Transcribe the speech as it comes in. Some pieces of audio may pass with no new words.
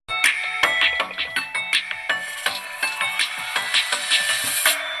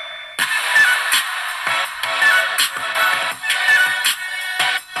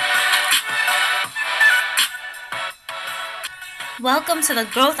Welcome to the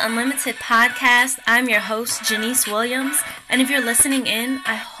Growth Unlimited podcast. I'm your host, Janice Williams, and if you're listening in,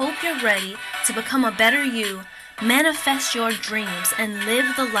 I hope you're ready to become a better you, manifest your dreams, and live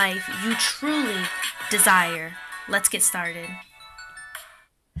the life you truly desire. Let's get started.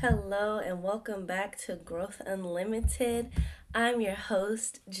 Hello, and welcome back to Growth Unlimited. I'm your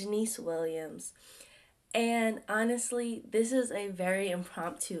host, Janice Williams. And honestly, this is a very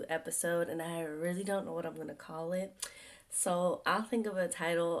impromptu episode, and I really don't know what I'm going to call it. So I'll think of a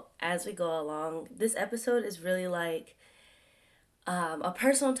title as we go along. This episode is really like a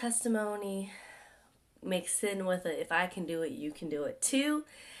personal testimony mixed in with a if I can do it, you can do it too.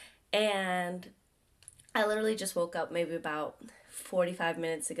 And I literally just woke up maybe about 45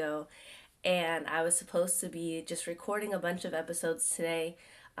 minutes ago, and I was supposed to be just recording a bunch of episodes today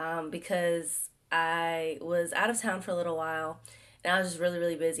because I was out of town for a little while, and I was just really,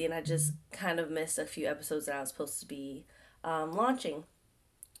 really busy, and I just kind of missed a few episodes that I was supposed to be launching.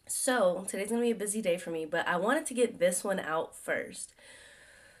 So today's gonna be a busy day for me, but I wanted to get this one out first.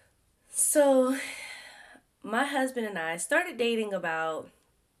 So my husband and I started dating about,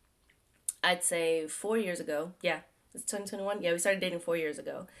 I'd say 4 years ago. Yeah, it's 2021. Yeah, we started dating 4 years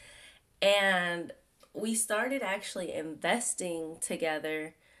ago. And we started actually investing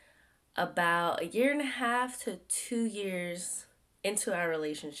together about a year and a half to 2 years into our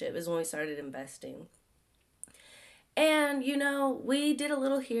relationship is when we started investing. And, we did a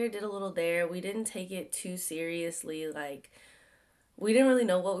little here, did a little there. We didn't take it too seriously. Like, we didn't really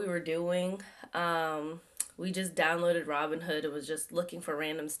know what we were doing. We just downloaded Robinhood and was just looking for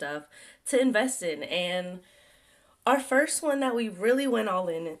random stuff to invest in. And our first one that we really went all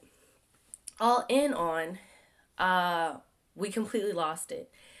in on, we completely lost it.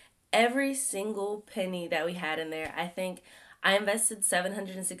 Every single penny that we had in there, I think I invested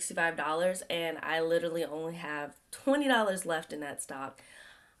 $765 and I literally only have $20 left in that stock.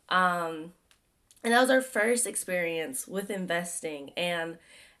 And that was our first experience with investing. And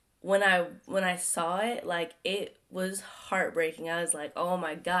when I saw it, like, it was heartbreaking. I was like, oh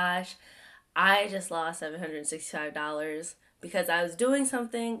my gosh, I just lost $765 because I was doing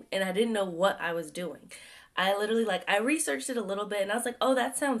something and I didn't know what I was doing. I literally, I researched it a little bit and I was like, oh,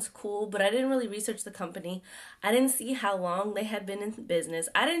 that sounds cool, but I didn't really research the company. I didn't see how long they had been in business.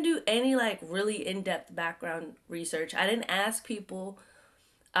 I didn't do any, really in-depth background research. I didn't ask people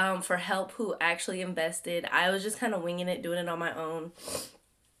for help who actually invested. I was just kind of winging it, doing it on my own.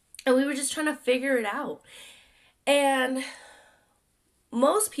 And we were just trying to figure it out. And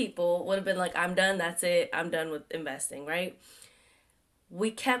most people would have been like, I'm done, that's it, I'm done with investing, right?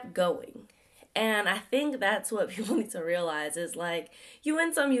 We kept going. And I think that's what people need to realize is, you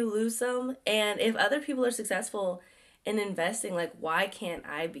win some, you lose some. And if other people are successful in investing, why can't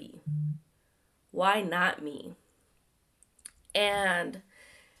I be? Why not me? And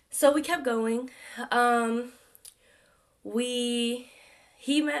so we kept going.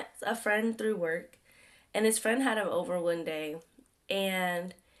 He met a friend through work, and his friend had him over one day,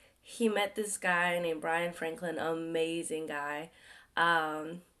 and he met this guy named Brian Franklin, amazing guy.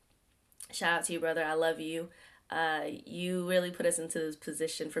 Shout out to you, brother. I love you. You really put us into this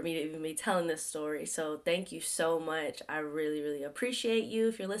position for me to even be telling this story. So thank you so much. I really, really appreciate you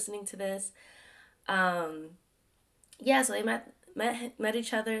if you're listening to this. So they met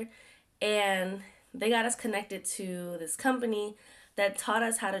each other, and they got us connected to this company that taught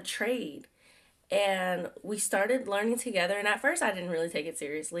us how to trade. And we started learning together. And at first, I didn't really take it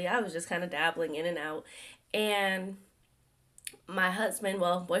seriously. I was just kind of dabbling in and out. And my husband,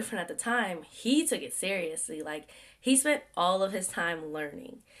 boyfriend at the time, he took it seriously. He spent all of his time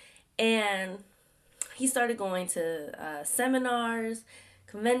learning. And he started going to seminars,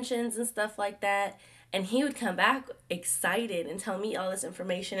 conventions, and stuff like that. And he would come back excited and tell me all this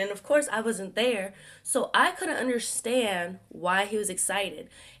information. And of course, I wasn't there, so I couldn't understand why he was excited.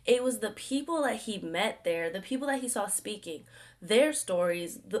 It was the people that he met there, the people that he saw speaking, their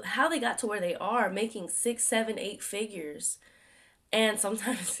stories, how they got to where they are, making 6, 7, 8 figures, and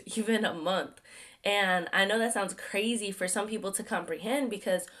sometimes even a month. And I know that sounds crazy for some people to comprehend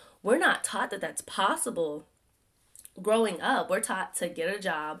because we're not taught that that's possible. Growing up, we're taught to get a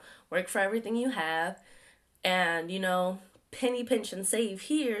job, work for everything you have, and, penny pinch and save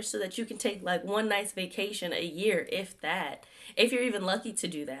here so that you can take one nice vacation a year, if that, if you're even lucky to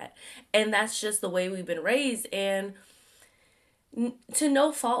do that. And that's just the way we've been raised. And to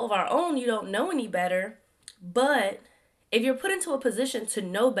no fault of our own, you don't know any better, but if you're put into a position to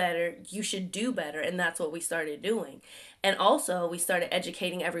know better, you should do better. And that's what we started doing. And also, we started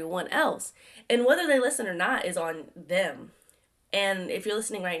educating everyone else. And whether they listen or not is on them. And if you're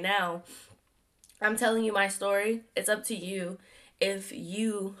listening right now, I'm telling you my story. It's up to you. if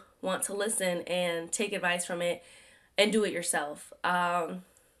you want to listen and take advice from it and do it yourself.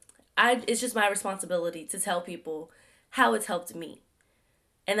 It's just my responsibility to tell people how it's helped me,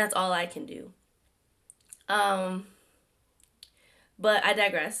 and that's all I can do. Um, but I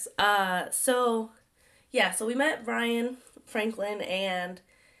digress. So we met Ryan Franklin, and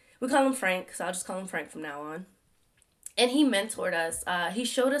we call him Frank, so I'll just call him Frank from now on. And he mentored us. He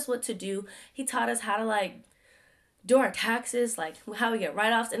showed us what to do. He taught us how to like do our taxes, like how we get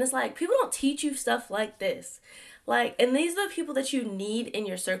write-offs. And it's like people don't teach you stuff like this. Like, and these are the people that you need in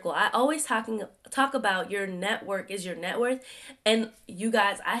your circle. I always talk about your network is your net worth. And you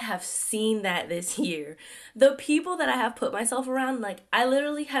guys, I have seen that this year. The people that I have put myself around, like I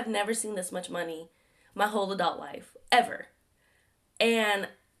literally have never seen this much money my whole adult life, ever. And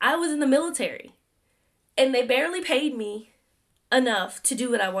I was in the military and they barely paid me enough to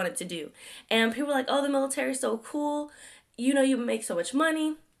do what I wanted to do. And people were like, oh, the military is so cool. You know, you make so much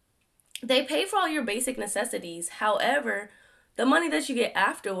money. They pay for all your basic necessities. However, the money that you get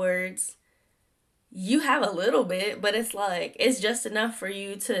afterwards, you have a little bit, but it's like, it's just enough for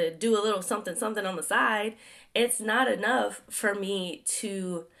you to do a little something, something on the side. It's not enough for me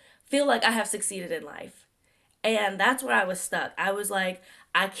to feel like I have succeeded in life. And that's where I was stuck. I was like,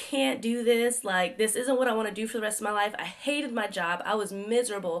 I can't do this. Like, this isn't what I want to do for the rest of my life. I hated my job. I was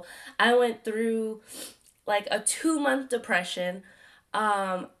miserable. I went through like a 2-month depression.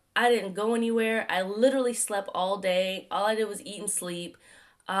 I didn't go anywhere. I literally slept all day. All I did was eat and sleep.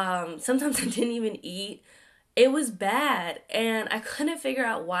 Sometimes I didn't even eat. It was bad. And I couldn't figure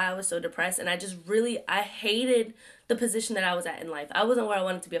out why I was so depressed. And I hated the position that I was at in life. I wasn't where I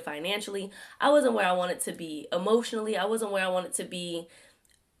wanted to be financially. I wasn't where I wanted to be emotionally. I wasn't where I wanted to be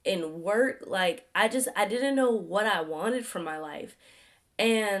in work. Like, I didn't know what I wanted from my life.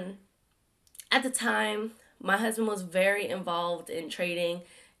 And at the time, my husband was very involved in trading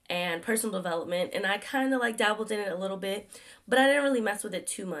and personal development, and I kind of like dabbled in it a little bit, but I didn't really mess with it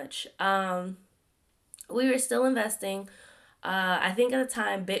too much. We were still investing. I think at the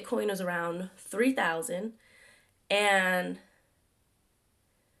time Bitcoin was around 3,000, and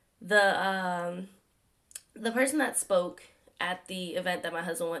the person that spoke at the event that my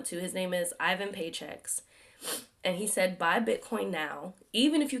husband went to, his name is Ivan Paychecks. And he said, buy Bitcoin now.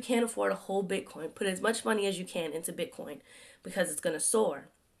 Even if you can't afford a whole Bitcoin, put as much money as you can into Bitcoin because it's going to soar.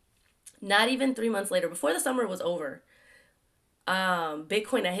 Not even 3 months later, before the summer was over,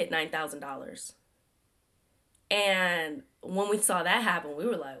 Bitcoin had hit $9,000. And when we saw that happen, we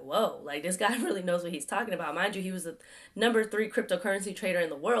were like, whoa, like this guy really knows what he's talking about. Mind you, he was the number 3 cryptocurrency trader in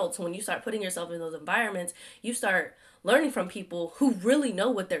the world. So when you start putting yourself in those environments, you start learning from people who really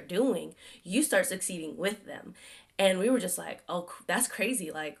know what they're doing. You start succeeding with them. And we were just like, oh, that's crazy.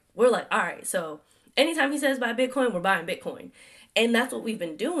 Like, we're like, all right, so anytime he says buy Bitcoin, we're buying Bitcoin. And that's what we've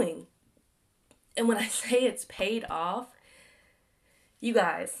been doing. And when I say it's paid off, you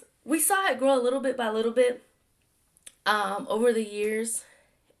guys, we saw it grow a little bit by little bit over the years.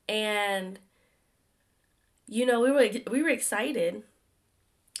 And, you know, we were excited.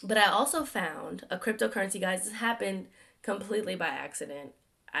 But I also found a cryptocurrency, guys. This happened completely by accident.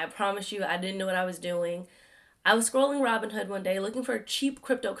 I promise you, I didn't know what I was doing. I was scrolling Robinhood one day looking for cheap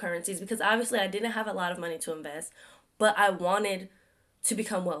cryptocurrencies because obviously I didn't have a lot of money to invest, but I wanted to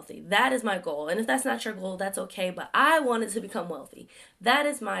become wealthy. That is my goal. And if that's not your goal, that's okay. But I wanted to become wealthy. That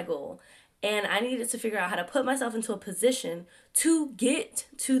is my goal. And I needed to figure out how to put myself into a position to get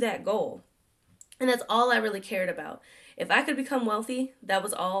to that goal. And that's all I really cared about. If I could become wealthy, that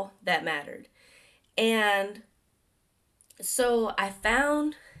was all that mattered. And so I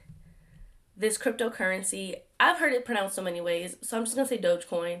found this cryptocurrency. I've heard it pronounced so many ways, so I'm just going to say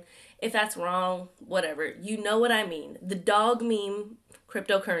Dogecoin. If that's wrong, whatever. You know what I mean. The dog meme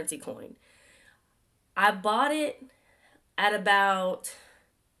cryptocurrency coin. I bought it at about,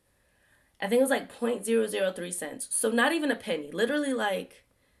 I think it was like 0.003 cents. So not even a penny. Literally like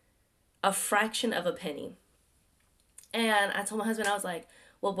a fraction of a penny. And I told my husband, I was like,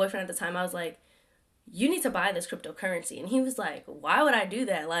 well, boyfriend at the time, I was like, you need to buy this cryptocurrency. And he was like, why would I do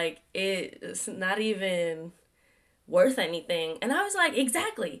that? Like, it's not even worth anything. And I was like,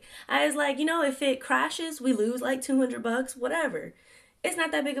 exactly. I was like, you know, if it crashes, we lose like $200, whatever. It's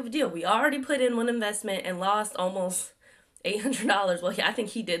not that big of a deal. We already put in one investment and lost almost $800. Well, I think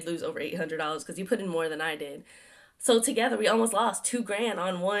he did lose over $800 because he put in more than I did. So together we almost lost $2,000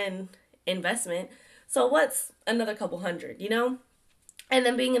 on one investment. So what's another couple hundred, you know? And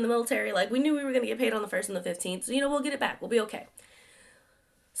then being in the military, like we knew we were going to get paid on the 1st and the 15th. So, you know, we'll get it back. We'll be okay.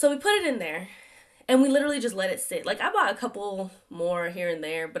 So we put it in there and we literally just let it sit. Like I bought a couple more here and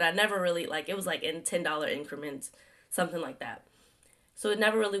there, but I never really, like it was like in $10 increments, something like that. So it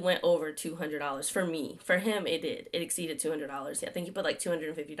never really went over $200 for me. For him, it did. It exceeded $200. I think he put like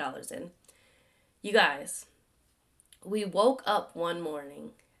 $250 in. You guys, we woke up one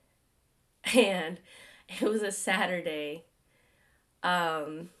morning and it was a Saturday.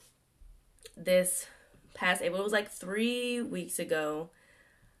 This past April, it was like 3 weeks ago.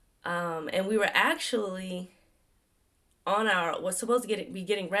 And we were actually was supposed to be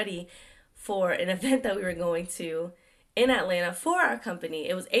getting ready for an event that we were going to in Atlanta for our company.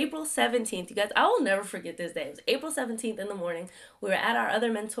 It was April 17th. You guys, I will never forget this day. It was April 17th in the morning. We were at our other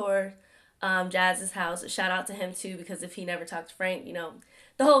mentor, Jazz's house. Shout out to him too, because if he never talked to Frank,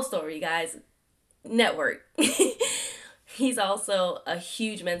 the whole story, you guys. Network. He's also a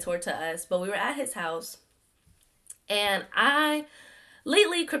huge mentor to us, but we were at his house, and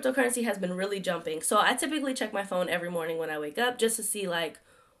lately cryptocurrency has been really jumping. So I typically check my phone every morning when I wake up just to see like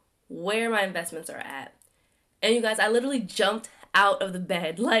where my investments are at. And you guys, I literally jumped out of the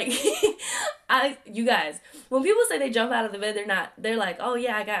bed. Like, you guys, when people say they jump out of the bed, they're like, oh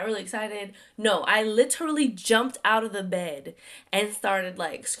yeah, I got really excited. No, I literally jumped out of the bed and started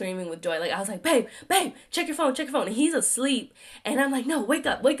like screaming with joy. Like, I was like, babe, check your phone. And he's asleep. And I'm like, no, wake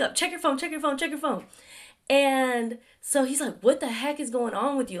up, check your phone. And so he's like, what the heck is going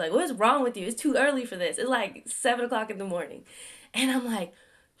on with you? Like, what is wrong with you? It's too early for this. It's like 7 o'clock in the morning. And I'm like,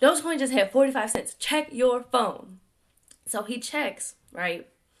 Dogecoin just hit 45 cents. Check your phone. So he checks, right?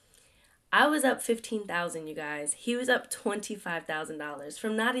 I was up $15,000, you guys. He was up $25,000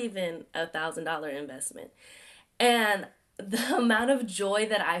 from not even $1,000 investment. And the amount of joy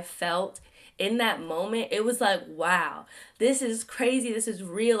that I felt in that moment, it was like, wow, this is crazy. This is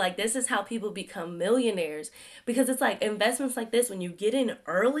real. Like, this is how people become millionaires. Because it's like investments like this, when you get in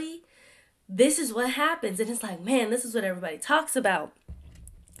early, this is what happens. And it's like, man, this is what everybody talks about.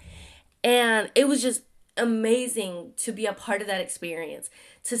 And it was just amazing to be a part of that experience,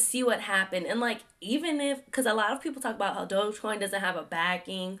 to see what happened. And like, even if, because a lot of people talk about how Dogecoin doesn't have a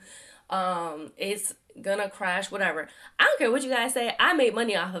backing, it's gonna crash, whatever. I don't care what you guys say. I made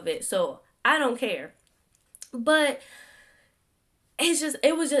money off of it, so I don't care. But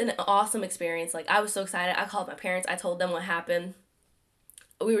it was just an awesome experience. Like, I was so excited. I called my parents. I told them what happened.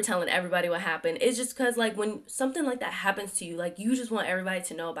 We were telling everybody what happened. It's just because, like, when something like that happens to you, like, you just want everybody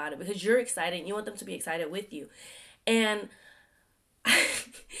to know about it because you're excited and you want them to be excited with you. And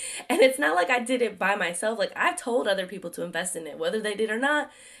and it's not like I did it by myself. Like, I've told other people to invest in it. Whether they did or not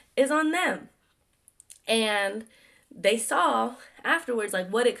is on them. And they saw afterwards, like,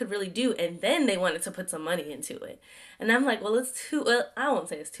 what it could really do. And then they wanted to put some money into it. And I'm like, well, I won't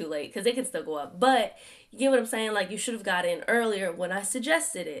say it's too late because it can still go up. But you get what I'm saying? Like, you should have got in earlier when I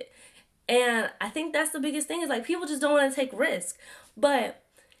suggested it. And I think that's the biggest thing is, like, people just don't want to take risk. But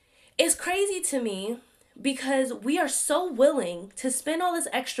it's crazy to me because we are so willing to spend all this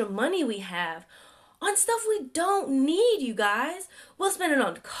extra money we have on stuff we don't need, you guys. We'll spend it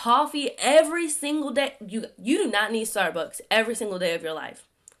on coffee every single day. You do not need Starbucks every single day of your life.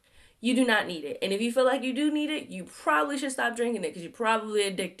 You do not need it. And if you feel like you do need it, you probably should stop drinking it because you're probably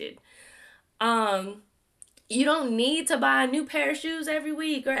addicted. You don't need to buy a new pair of shoes every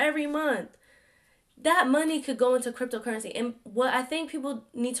week or every month. That money could go into cryptocurrency. And what I think people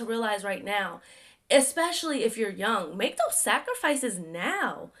need to realize right now, especially if you're young, make those sacrifices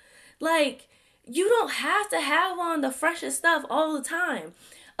now. Like, you don't have to have on the freshest stuff all the time.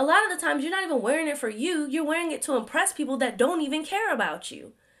 A lot of the times, you're not even wearing it for you. You're wearing it to impress people that don't even care about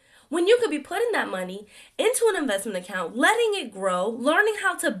you. When you could be putting that money into an investment account, letting it grow, learning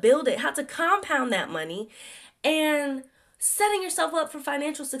how to build it, how to compound that money, and setting yourself up for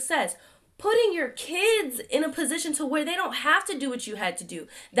financial success. Putting your kids in a position to where they don't have to do what you had to do.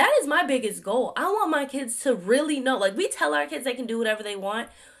 That is my biggest goal. I want my kids to really know. Like, we tell our kids they can do whatever they want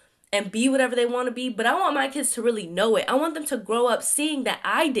and be whatever they want to be, but I want my kids to really know it. I want them to grow up seeing that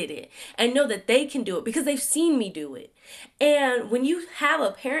I did it and know that they can do it because they've seen me do it. And when you have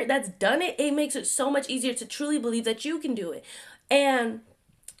a parent that's done it, it makes it so much easier to truly believe that you can do it. And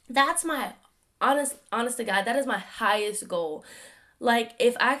that's my honest to God, that is my highest goal. Like,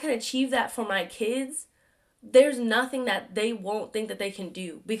 if I can achieve that for my kids, there's nothing that they won't think that they can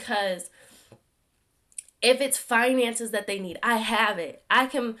do. Because if it's finances that they need, I have it. I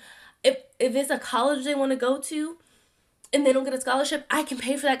can, if it's a college they want to go to and they don't get a scholarship, I can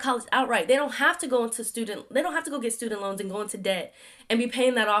pay for that college outright. They don't have to go get student loans and go into debt and be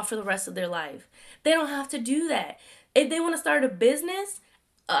paying that off for the rest of their life. They don't have to do that. If they want to start a business,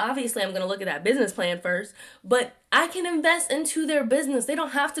 obviously I'm going to look at that business plan first, but I can invest into their business. They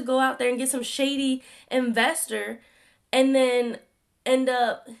don't have to go out there and get some shady investor and then end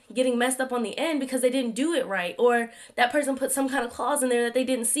up getting messed up on the end because they didn't do it right, or that person put some kind of clause in there that they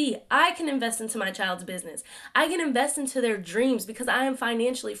didn't see. I can invest into my child's business. I can invest into their dreams because I am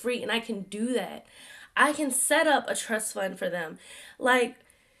financially free and I can do that. I can set up a trust fund for them. Like,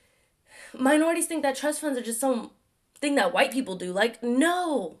 minorities think that trust funds are just some thing that white people do. Like,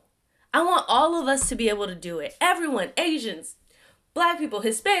 no. I want all of us to be able to do it. Everyone, Asians, black people,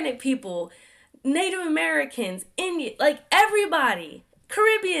 Hispanic people, Native Americans, Indian, like everybody,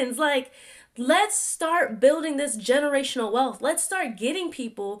 Caribbeans, like let's start building this generational wealth. Let's start getting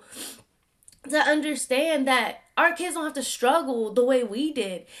people to understand that our kids don't have to struggle the way we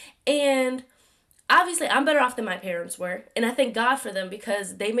did. And obviously, I'm better off than my parents were. And I thank God for them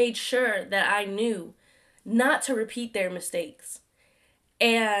because they made sure that I knew not to repeat their mistakes.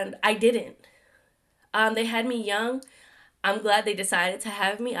 And I didn't. They had me young. I'm glad they decided to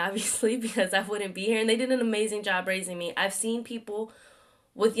have me, obviously, because I wouldn't be here. And they did an amazing job raising me. I've seen people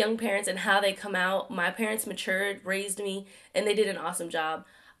with young parents and how they come out. My parents matured, raised me, and they did an awesome job.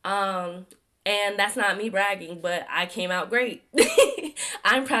 And that's not me bragging, but I came out great.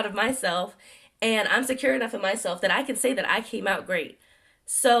 I'm proud of myself, and I'm secure enough in myself that I can say that I came out great.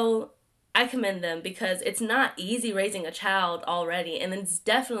 So I commend them because it's not easy raising a child already, and it's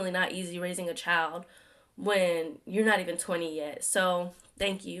definitely not easy raising a child when you're not even 20 yet. So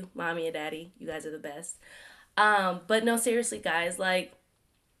thank you, mommy and daddy. You guys are the best. But no, seriously, guys, like,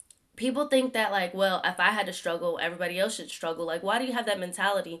 people think that, like, well, if I had to struggle, everybody else should struggle. Like, why do you have that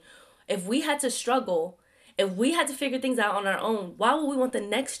mentality? If we had to struggle, if we had to figure things out on our own, why would we want the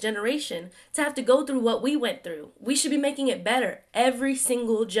next generation to have to go through what we went through? We should be making it better every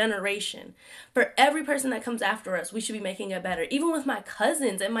single generation. For every person that comes after us, we should be making it better. Even with my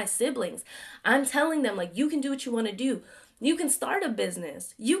cousins and my siblings, I'm telling them, like, you can do what you want to do. You can start a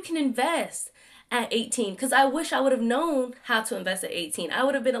business. You can invest at 18, because I wish I would have known how to invest at 18. I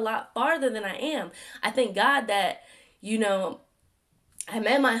would have been a lot farther than I am. I thank God that, you know, I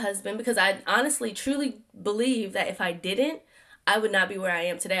met my husband because I honestly, truly believe that if I didn't, I would not be where I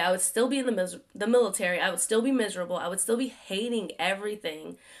am today. I would still be in the military. I would still be miserable. I would still be hating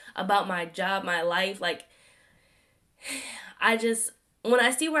everything about my job, my life. Like, I just, when I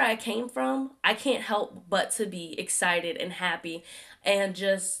see where I came from, I can't help but to be excited and happy and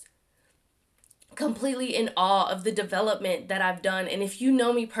just completely in awe of the development that I've done. And if you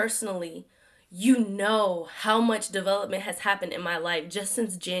know me personally, you know how much development has happened in my life just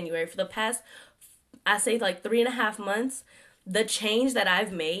since January. For the past, I say, like 3.5 months, the change that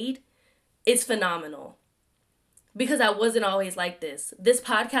I've made is phenomenal. Because I wasn't always like this. This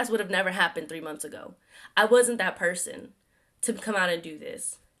podcast would have never happened 3 months ago. I wasn't that person to come out and do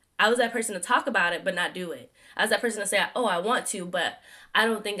this. I was that person to talk about it but not do it. I was that person to say, oh, I want to, but I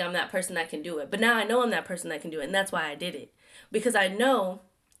don't think I'm that person that can do it. But now I know I'm that person that can do it, and that's why I did it. Because I know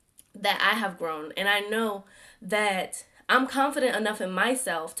that I have grown, and I know that I'm confident enough in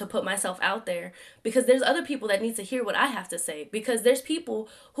myself to put myself out there, because there's other people that need to hear what I have to say, because there's people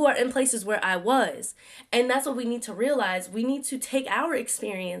who are in places where I was. And that's what we need to realize. We need to take our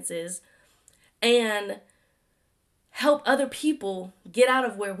experiences and help other people get out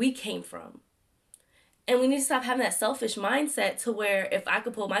of where we came from. And we need to stop having that selfish mindset to where if I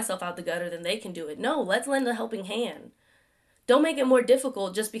could pull myself out the gutter, then they can do it. No, let's lend a helping hand. Don't make it more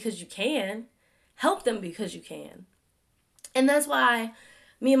difficult just because you can. Help them because you can. And that's why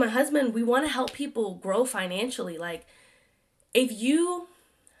me and my husband, we want to help people grow financially. Like, if you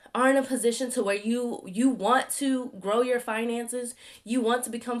are in a position to where you want to grow your finances, you want to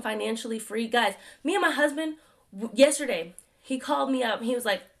become financially free. Guys, me and my husband, yesterday, he called me up. He was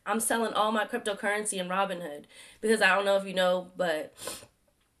like, I'm selling all my cryptocurrency in Robinhood. Because I don't know if you know, but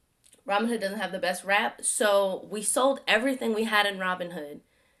Robinhood doesn't have the best rap. So we sold everything we had in Robinhood.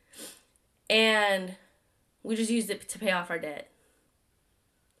 And we just used it to pay off our debt.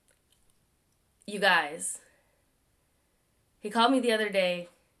 You guys, he called me the other day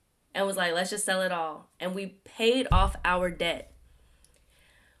and was like, let's just sell it all. And we paid off our debt.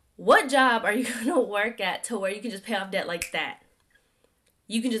 What job are you going to work at to where you can just pay off debt like that?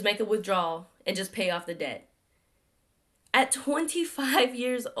 You can just make a withdrawal and just pay off the debt. At 25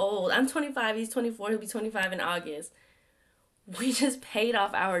 years old, I'm 25, he's 24, he'll be 25 in August. We just paid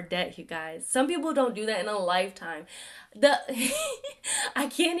off our debt, you guys. Some people don't do that in a lifetime. I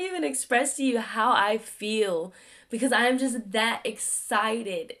can't even express to you how I feel, because I am just that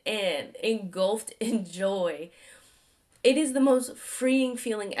excited and engulfed in joy. It is the most freeing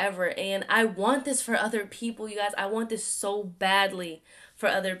feeling ever, and I want this for other people, you guys. I want this so badly for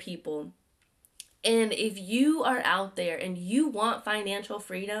other people. And if you are out there and you want financial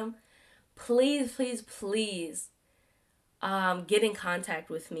freedom, please, please, please get in contact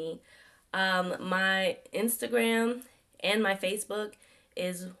with me. My Instagram and my Facebook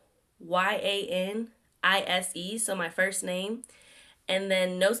is YANISE, so my first name, and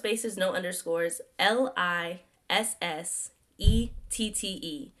then no spaces, no underscores, LISSETTE.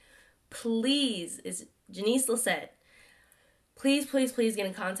 Please, it's Janice Lissette. Please, please, please get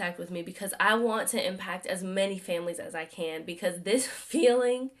in contact with me because I want to impact as many families as I can, because this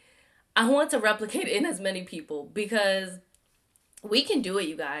feeling, I want to replicate it in as many people, because we can do it,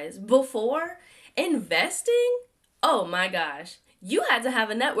 you guys. Before, investing, oh my gosh, you had to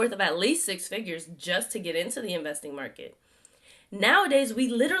have a net worth of at least 6 figures just to get into the investing market. Nowadays, we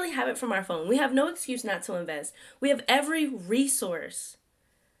literally have it from our phone. We have no excuse not to invest. We have every resource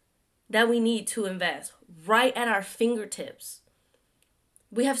that we need to invest right at our fingertips.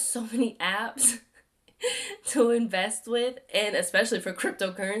 We have so many apps to invest with, and especially for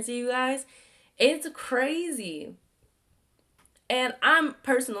cryptocurrency, you guys. It's crazy. And I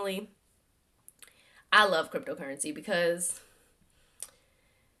love cryptocurrency because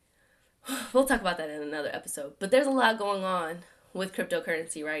we'll talk about that in another episode. But there's a lot going on with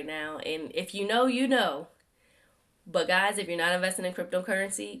cryptocurrency right now. And if you know, you know. But guys, if you're not investing in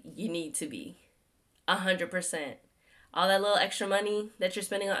cryptocurrency, you need to be. 100%. All that little extra money that you're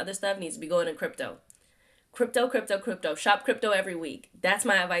spending on other stuff needs to be going in crypto. Crypto, crypto, crypto. Shop crypto every week. That's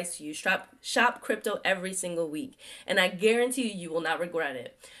my advice to you. Shop crypto every single week. And I guarantee you will not regret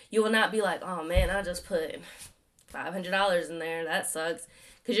it. You will not be like, oh man, I just put $500 in there. That sucks.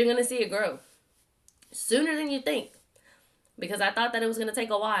 Because you're going to see it grow sooner than you think. Because I thought that it was going to take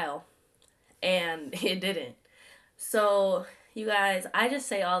a while. And it didn't. So, you guys, I just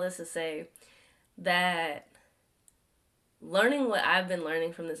say all this to say that learning what I've been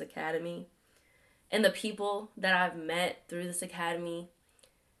learning from this academy and the people that I've met through this academy,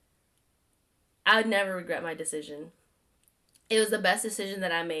 I would never regret my decision. It was the best decision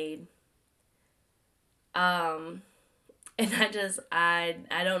that I made. And I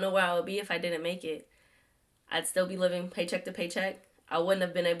don't know where I would be if I didn't make it. I'd still be living paycheck to paycheck. I wouldn't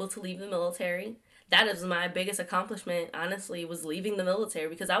have been able to leave the military. That is my biggest accomplishment, honestly, was leaving the military,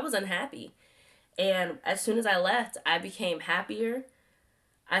 because I was unhappy. And as soon as I left, I became happier.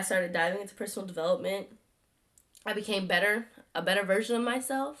 I started diving into personal development. I became a better version of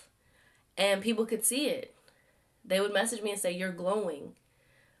myself. And people could see it. They would message me and say, you're glowing.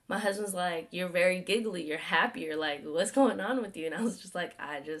 My husband's like, you're very giggly. You're happier. Like, what's going on with you? And I was just like,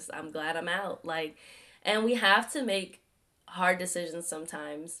 I'm glad I'm out. Like, and we have to make hard decisions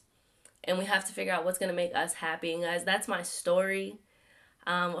sometimes. And we have to figure out what's going to make us happy. And guys, that's my story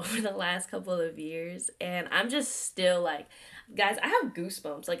over the last couple of years. And I'm just still like, guys, I have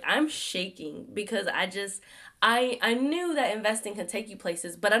goosebumps. Like, I'm shaking because I knew that investing can take you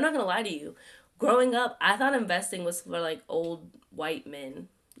places. But I'm not going to lie to you. Growing up, I thought investing was for like old white men.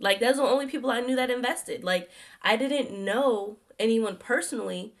 Like, those were the only people I knew that invested. Like, I didn't know anyone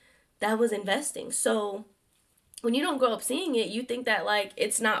personally that was investing. So when you don't grow up seeing it, you think that, like,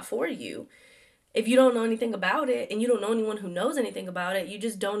 it's not for you. If you don't know anything about it and you don't know anyone who knows anything about it, you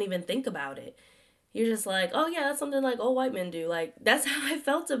just don't even think about it. You're just like, oh yeah, that's something like old white men do. Like, that's how I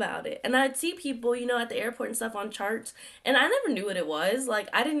felt about it. And I'd see people, at the airport and stuff on charts, and I never knew what it was. Like,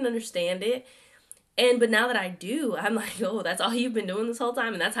 I didn't understand it. But now that I do, I'm like, oh, that's all you've been doing this whole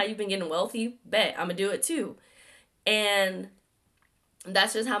time, and that's how you've been getting wealthy? Bet, I'm gonna do it too. And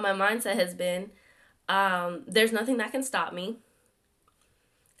that's just how my mindset has been. There's nothing that can stop me.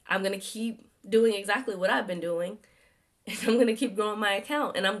 I'm going to keep doing exactly what I've been doing. And I'm going to keep growing my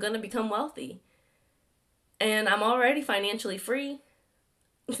account. And I'm going to become wealthy. And I'm already financially free.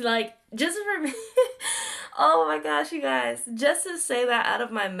 Like, just for me. Oh my gosh, you guys. Just to say that out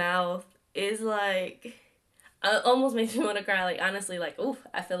of my mouth is like, almost makes me want to cry. Like, honestly, like, ooh,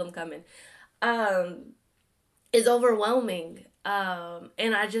 I feel them coming. Is overwhelming. And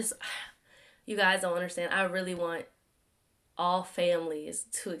you guys don't understand. I really want all families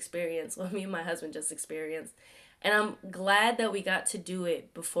to experience what me and my husband just experienced. And I'm glad that we got to do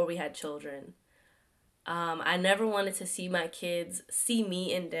it before we had children. I never wanted to see my kids see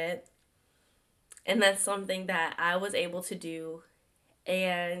me in debt. And that's something that I was able to do.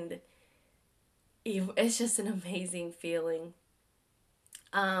 And it's just an amazing feeling.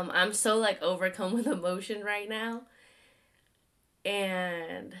 I'm so like overcome with emotion right now.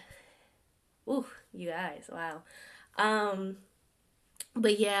 And ooh, you guys, wow.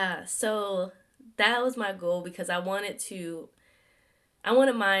 But yeah, so that was my goal, because I wanted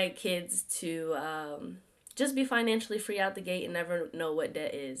my kids to just be financially free out the gate and never know what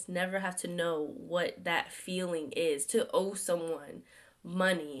debt is. Never have to know what that feeling is, to owe someone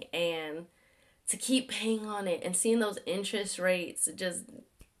money and to keep paying on it and seeing those interest rates just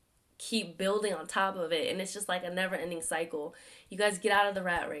keep building on top of it. And it's just like a never ending cycle. You guys get out of the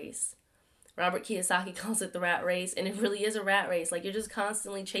rat race. Robert Kiyosaki calls it the rat race, and it really is a rat race. Like, you're just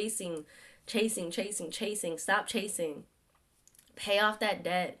constantly chasing, chasing, chasing, chasing. Stop chasing. Pay off that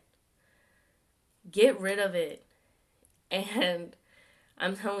debt. Get rid of it. And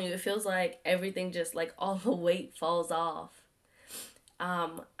I'm telling you, it feels like everything just like all the weight falls off.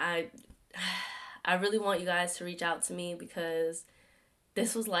 I I really want you guys to reach out to me because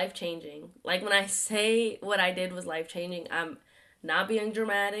this was life changing. Like, when I say what I did was life changing, I'm not being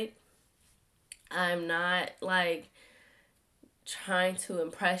dramatic. I'm not like trying to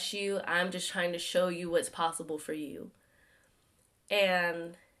impress you. I'm just trying to show you what's possible for you.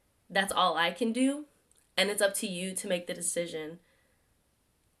 And that's all I can do. And it's up to you to make the decision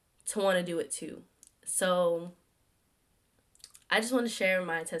to want to do it too. So I just want to share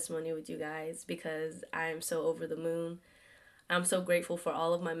my testimony with you guys because I'm so over the moon. I'm so grateful for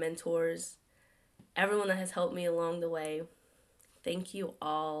all of my mentors, everyone that has helped me along the way. Thank you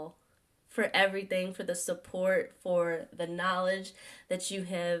all for everything, for the support, for the knowledge that you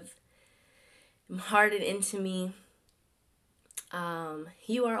have imparted into me.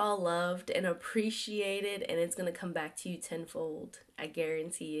 You are all loved and appreciated, and it's going to come back to you tenfold. I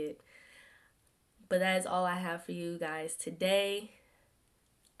guarantee it. But that is all I have for you guys today.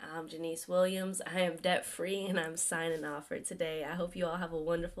 I'm Janice Williams. I am debt free, and I'm signing off for today. I hope you all have a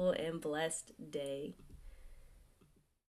wonderful and blessed day.